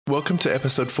Welcome to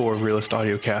episode 4 of Realist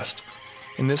Audiocast.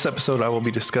 In this episode, I will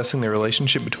be discussing the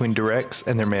relationship between directs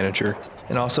and their manager,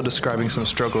 and also describing some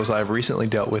struggles I have recently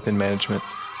dealt with in management.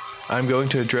 I'm going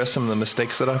to address some of the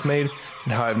mistakes that I've made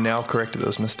and how I've now corrected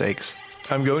those mistakes.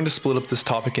 I'm going to split up this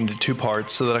topic into 2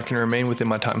 parts so that I can remain within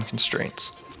my time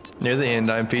constraints. Near the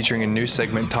end, I am featuring a new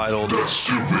segment titled "That's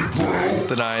Stupid, Bro"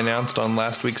 that I announced on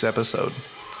last week's episode.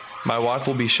 My wife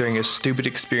will be sharing a stupid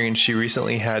experience she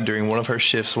recently had during one of her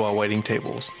shifts while waiting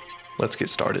tables. Let's get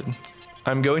started.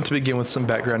 I'm going to begin with some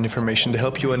background information to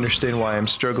help you understand why I'm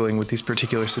struggling with these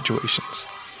particular situations.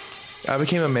 I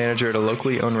became a manager at a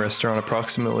locally owned restaurant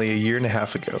approximately a year and a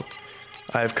half ago.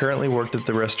 I have currently worked at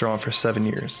the restaurant for 7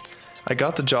 years. I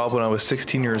got the job when I was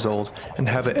 16 years old and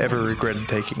haven't ever regretted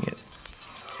taking it.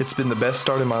 It's been the best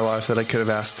start in my life that I could have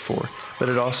asked for, but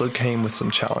it also came with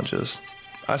some challenges.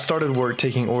 I started work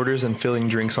taking orders and filling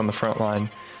drinks on the front line.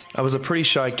 I was a pretty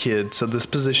shy kid, so this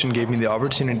position gave me the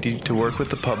opportunity to work with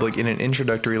the public in an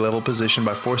introductory level position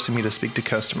by forcing me to speak to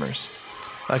customers.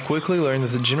 I quickly learned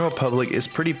that the general public is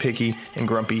pretty picky and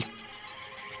grumpy.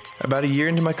 About a year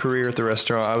into my career at the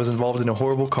restaurant, I was involved in a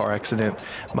horrible car accident.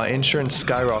 My insurance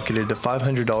skyrocketed to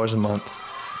 $500 a month.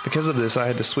 Because of this, I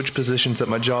had to switch positions at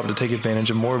my job to take advantage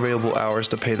of more available hours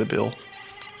to pay the bill.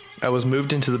 I was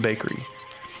moved into the bakery.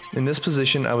 In this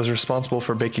position, I was responsible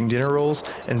for baking dinner rolls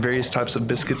and various types of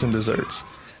biscuits and desserts.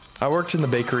 I worked in the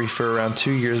bakery for around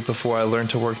 2 years before I learned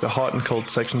to work the hot and cold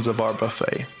sections of our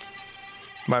buffet.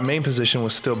 My main position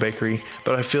was still bakery,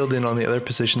 but I filled in on the other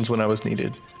positions when I was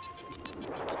needed.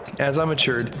 As I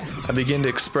matured, I began to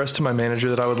express to my manager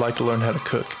that I would like to learn how to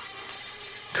cook.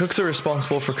 Cooks are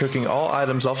responsible for cooking all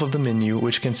items off of the menu,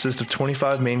 which consist of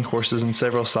 25 main courses and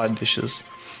several side dishes.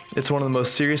 It's one of the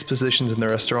most serious positions in the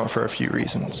restaurant for a few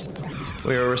reasons.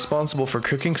 We are responsible for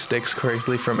cooking steaks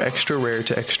correctly from extra rare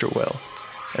to extra well.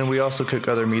 And we also cook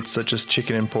other meats such as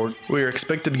chicken and pork. We are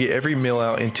expected to get every meal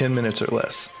out in 10 minutes or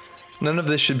less. None of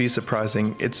this should be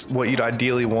surprising. It's what you'd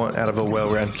ideally want out of a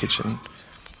well-run kitchen.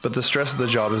 But the stress of the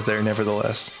job is there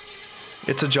nevertheless.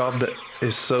 It's a job that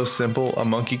is so simple a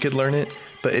monkey could learn it,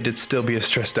 but it'd still be a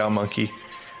stressed out monkey.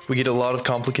 We get a lot of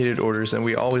complicated orders and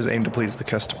we always aim to please the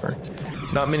customer.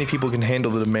 Not many people can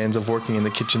handle the demands of working in the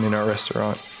kitchen in our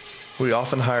restaurant. We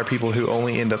often hire people who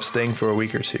only end up staying for a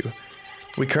week or 2.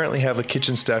 We currently have a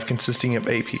kitchen staff consisting of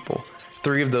 8 people.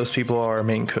 3 of those people are our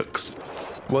main cooks.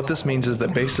 What this means is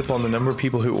that based upon the number of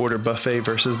people who order buffet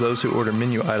versus those who order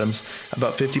menu items,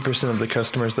 about 50% of the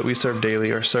customers that we serve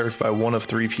daily are served by one of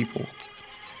 3 people.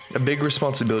 A big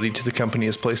responsibility to the company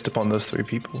is placed upon those 3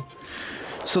 people.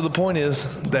 So the point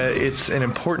is that it's an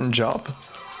important job.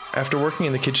 After working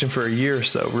in the kitchen for a year or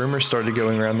so, rumors started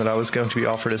going around that I was going to be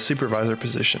offered a supervisor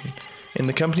position. In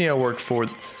the company I work for,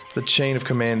 the chain of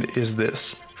command is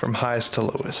this, from highest to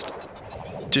lowest.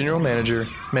 General manager,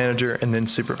 and then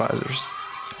supervisors.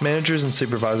 Managers and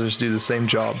supervisors do the same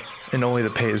job, and only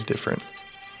the pay is different.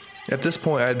 At this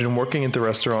point, I had been working at the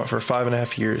restaurant for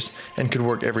 5.5 years and could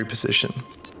work every position.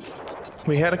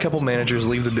 We had a couple managers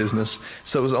leave the business,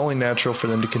 so it was only natural for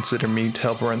them to consider me to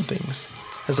help run things,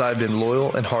 as I have been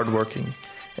loyal and hardworking,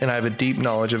 and I have a deep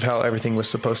knowledge of how everything was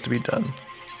supposed to be done.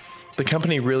 The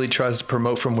company really tries to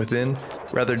promote from within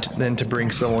rather than to bring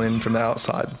someone in from the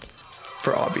outside,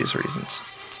 for obvious reasons.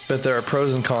 But there are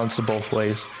pros and cons to both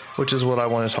ways, which is what I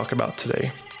want to talk about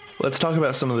today. Let's talk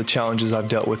about some of the challenges I've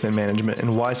dealt with in management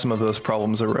and why some of those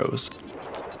problems arose.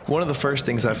 One of the first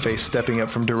things I faced stepping up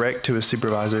from direct to a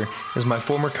supervisor is my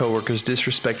former coworkers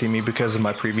disrespecting me because of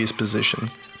my previous position.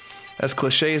 As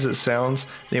cliche as it sounds,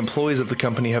 the employees of the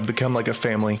company have become like a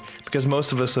family because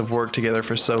most of us have worked together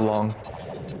for so long.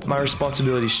 My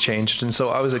responsibilities changed, and so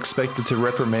I was expected to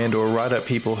reprimand or write up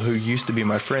people who used to be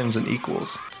my friends and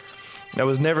equals. I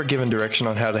was never given direction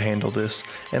on how to handle this,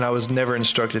 and I was never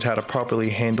instructed how to properly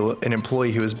handle an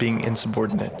employee who is being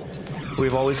insubordinate.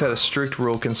 We've always had a strict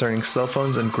rule concerning cell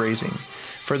phones and grazing.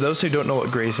 For those who don't know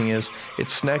what grazing is,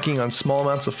 it's snacking on small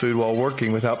amounts of food while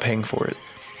working without paying for it.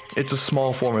 It's a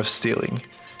small form of stealing.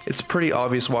 It's pretty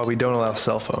obvious why we don't allow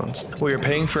cell phones. We are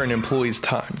paying for an employee's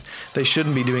time. They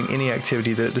shouldn't be doing any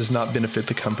activity that does not benefit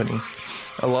the company.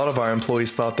 A lot of our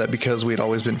employees thought that because we'd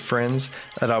always been friends,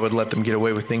 that I would let them get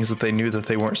away with things that they knew that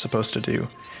they weren't supposed to do.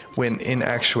 When in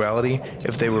actuality,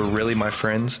 if they were really my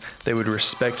friends, they would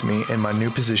respect me and my new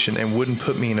position and wouldn't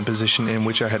put me in a position in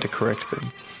which I had to correct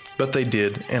them. But they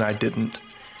did, and I didn't.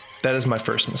 That is my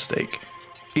first mistake.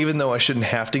 Even though I shouldn't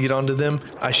have to get onto them,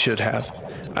 I should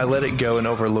have. I let it go and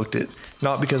overlooked it,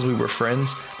 not because we were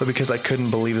friends, but because I couldn't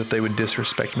believe that they would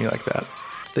disrespect me like that.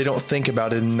 They don't think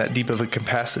about it in that deep of a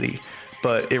capacity,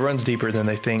 but it runs deeper than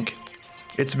they think.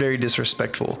 It's very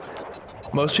disrespectful.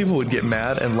 Most people would get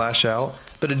mad and lash out,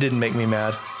 but it didn't make me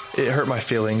mad. It hurt my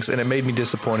feelings, and it made me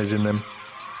disappointed in them.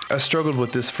 I struggled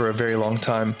with this for a very long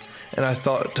time, and I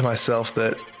thought to myself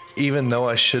that even though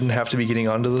I shouldn't have to be getting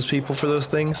onto those people for those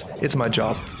things, it's my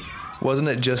job. Wasn't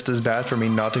it just as bad for me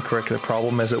not to correct the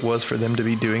problem as it was for them to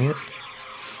be doing it?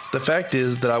 The fact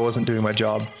is that I wasn't doing my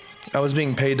job. I was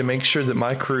being paid to make sure that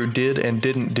my crew did and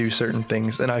didn't do certain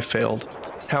things, and I failed.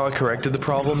 How I corrected the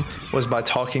problem was by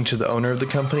talking to the owner of the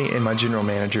company and my general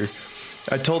manager.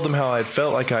 I told them how I had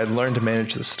felt like I had learned to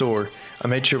manage the store. I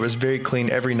made sure it was very clean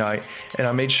every night, and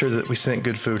I made sure that we sent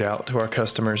good food out to our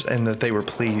customers and that they were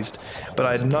pleased, but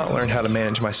I had not learned how to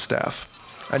manage my staff.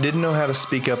 I didn't know how to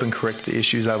speak up and correct the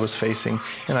issues I was facing,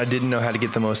 and I didn't know how to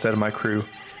get the most out of my crew.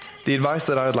 The advice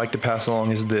that I would like to pass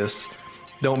along is this: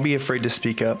 don't be afraid to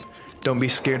speak up. Don't be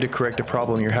scared to correct a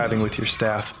problem you're having with your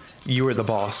staff. You are the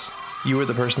boss. You are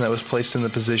the person that was placed in the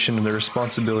position and the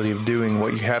responsibility of doing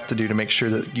what you have to do to make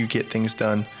sure that you get things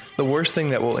done. The worst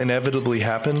thing that will inevitably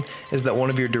happen is that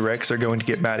one of your directs are going to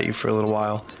get mad at you for a little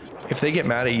while. If they get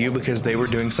mad at you because they were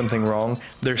doing something wrong,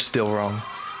 they're still wrong.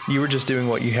 You were just doing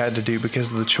what you had to do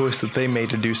because of the choice that they made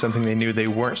to do something they knew they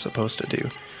weren't supposed to do.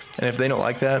 And if they don't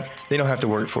like that, they don't have to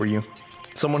work for you.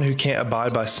 Someone who can't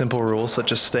abide by simple rules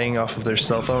such as staying off of their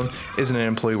cell phone isn't an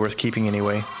employee worth keeping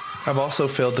anyway. I've also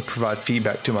failed to provide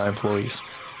feedback to my employees.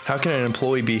 How can an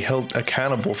employee be held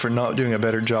accountable for not doing a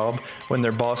better job when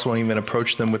their boss won't even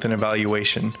approach them with an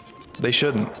evaluation? They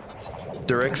shouldn't.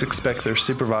 Directs expect their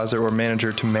supervisor or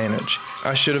manager to manage.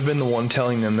 I should have been the one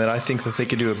telling them that I think that they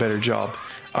could do a better job.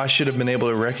 I should have been able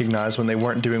to recognize when they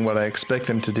weren't doing what I expect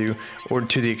them to do, or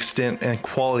to the extent and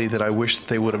quality that I wish that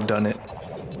they would have done it.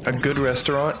 A good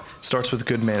restaurant starts with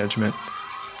good management.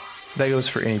 That goes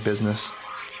for any business.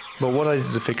 But what I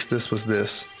did to fix this was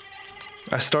this.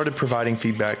 I started providing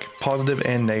feedback, positive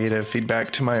and negative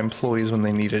feedback, to my employees when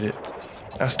they needed it.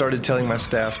 I started telling my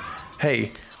staff,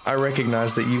 hey, I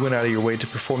recognize that you went out of your way to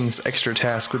perform this extra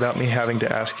task without me having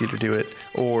to ask you to do it.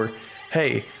 Or,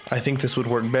 hey, I think this would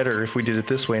work better if we did it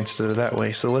this way instead of that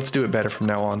way, so let's do it better from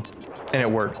now on. And it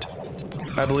worked.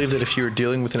 I believe that if you are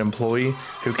dealing with an employee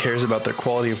who cares about their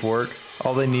quality of work,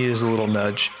 all they need is a little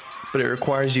nudge, but it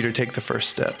requires you to take the first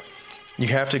step. You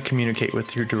have to communicate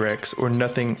with your directs or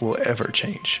nothing will ever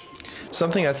change.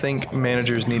 Something I think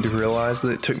managers need to realize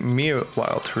that it took me a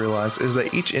while to realize is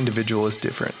that each individual is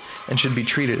different and should be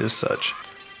treated as such.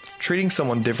 Treating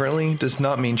someone differently does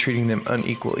not mean treating them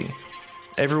unequally.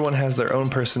 Everyone has their own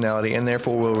personality and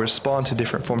therefore will respond to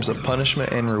different forms of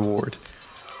punishment and reward.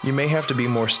 You may have to be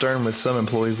more stern with some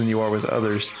employees than you are with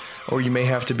others, or you may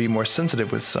have to be more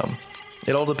sensitive with some.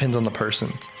 It all depends on the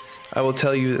person. I will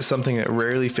tell you that something that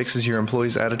rarely fixes your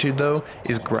employee's attitude, though,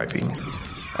 is griping.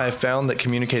 I have found that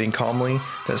communicating calmly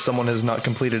that someone has not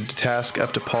completed a task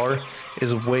up to par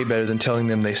is way better than telling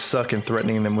them they suck and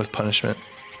threatening them with punishment.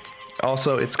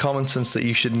 Also, it's common sense that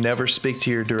you should never speak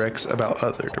to your directs about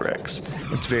other directs.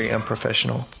 It's very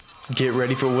unprofessional. Get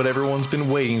ready for what everyone's been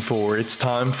waiting for. It's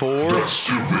time for... That's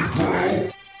stupid, bro.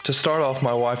 To start off,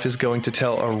 my wife is going to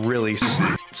tell a really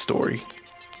stupid story.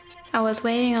 I was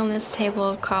waiting on this table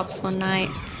of cops one night,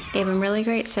 gave them really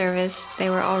great service. They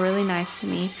were all really nice to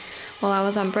me. While I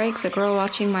was on break, the girl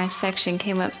watching my section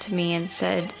came up to me and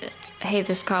said, hey,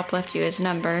 this cop left you his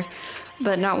number,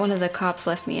 but not one of the cops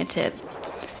left me a tip.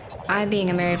 I, being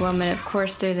a married woman, of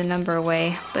course threw the number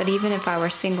away, but even if I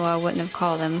were single, I wouldn't have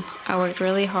called him. I worked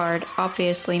really hard,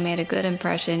 obviously made a good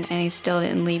impression, and he still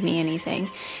didn't leave me anything.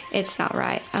 It's not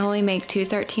right. I only make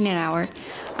 $2.13 an hour.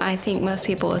 I think most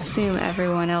people assume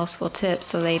everyone else will tip,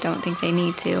 so they don't think they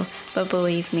need to. But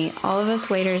believe me, all of us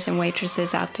waiters and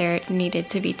waitresses out there needed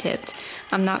to be tipped.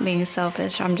 I'm not being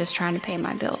selfish, I'm just trying to pay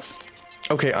my bills.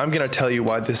 Okay, I'm going to tell you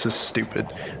why this is stupid.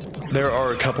 There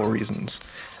are a couple reasons.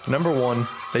 Number one,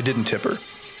 they didn't tip her.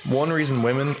 One reason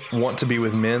women want to be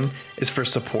with men is for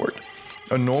support.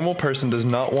 A normal person does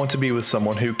not want to be with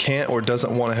someone who can't or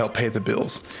doesn't want to help pay the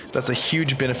bills. That's a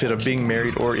huge benefit of being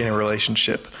married or in a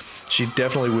relationship. She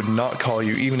definitely would not call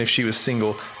you even if she was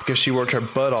single because she worked her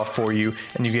butt off for you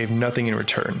and you gave nothing in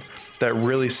return. That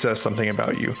really says something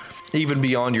about you, even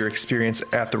beyond your experience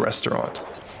at the restaurant.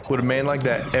 Would a man like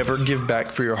that ever give back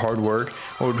for your hard work,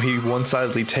 or would he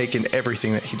one-sidedly take in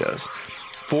everything that he does?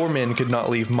 4 men could not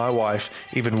leave my wife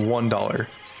even $1.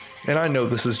 And I know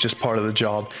this is just part of the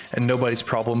job and nobody's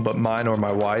problem but mine or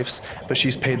my wife's, but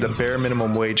she's paid the bare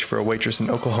minimum wage for a waitress in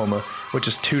Oklahoma, which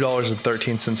is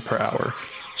 $2.13 per hour.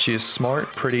 She is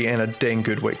smart, pretty, and a dang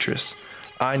good waitress.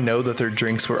 I know that their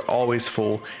drinks were always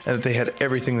full and that they had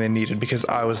everything they needed because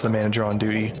I was the manager on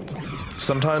duty.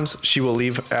 Sometimes she will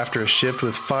leave after a shift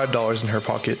with $5 in her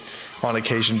pocket, on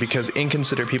occasion because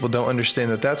inconsiderate people don't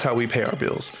understand that that's how we pay our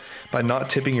bills. By not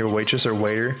tipping your waitress or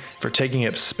waiter for taking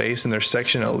up space in their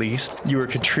section at least, you are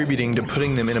contributing to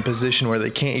putting them in a position where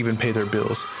they can't even pay their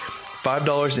bills.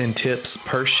 $5 in tips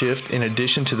per shift, in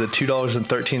addition to the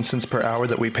 $2.13 per hour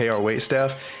that we pay our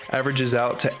waitstaff, averages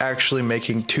out to actually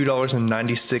making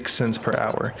 $2.96 per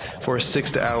hour for a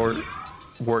 6-hour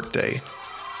workday.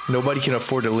 Nobody can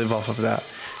afford to live off of that.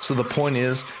 So the point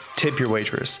is, tip your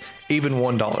waitress, even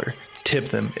 $1. Tip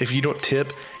them. If you don't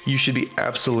tip, you should be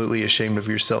absolutely ashamed of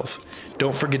yourself.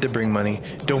 Don't forget to bring money.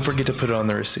 Don't forget to put it on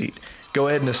the receipt. Go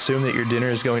ahead and assume that your dinner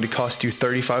is going to cost you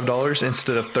 $35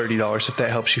 instead of $30 if that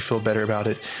helps you feel better about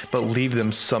it, but leave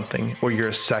them something or you're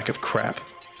a sack of crap.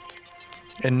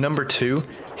 And number 2,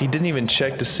 he didn't even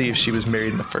check to see if she was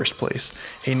married in the first place.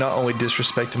 He not only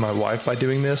disrespected my wife by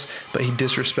doing this, but he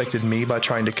disrespected me by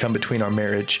trying to come between our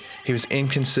marriage. He was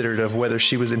inconsiderate of whether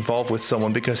she was involved with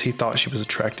someone because he thought she was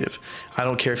attractive. I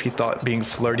don't care if he thought being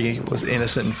flirty was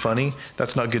innocent and funny,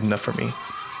 that's not good enough for me.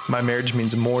 My marriage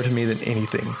means more to me than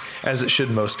anything, as it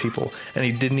should most people, and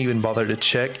he didn't even bother to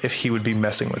check if he would be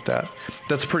messing with that.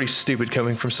 That's pretty stupid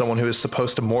coming from someone who is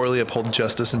supposed to morally uphold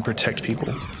justice and protect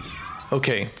people.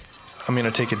 Okay, I'm going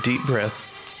to take a deep breath,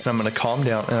 and I'm going to calm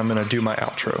down, and I'm going to do my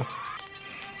outro.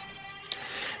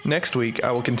 Next week,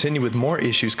 I will continue with more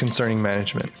issues concerning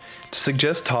management. To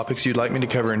suggest topics you'd like me to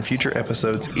cover in future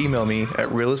episodes, email me at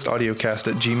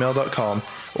realistaudiocast@gmail.com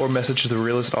or message the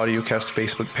Realist Audiocast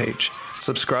Facebook page.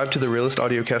 Subscribe to the Realist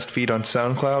Audiocast feed on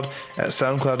SoundCloud at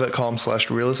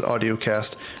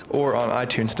soundcloud.com/realistaudiocast or on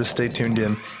iTunes to stay tuned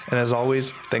in. And as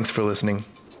always, thanks for listening.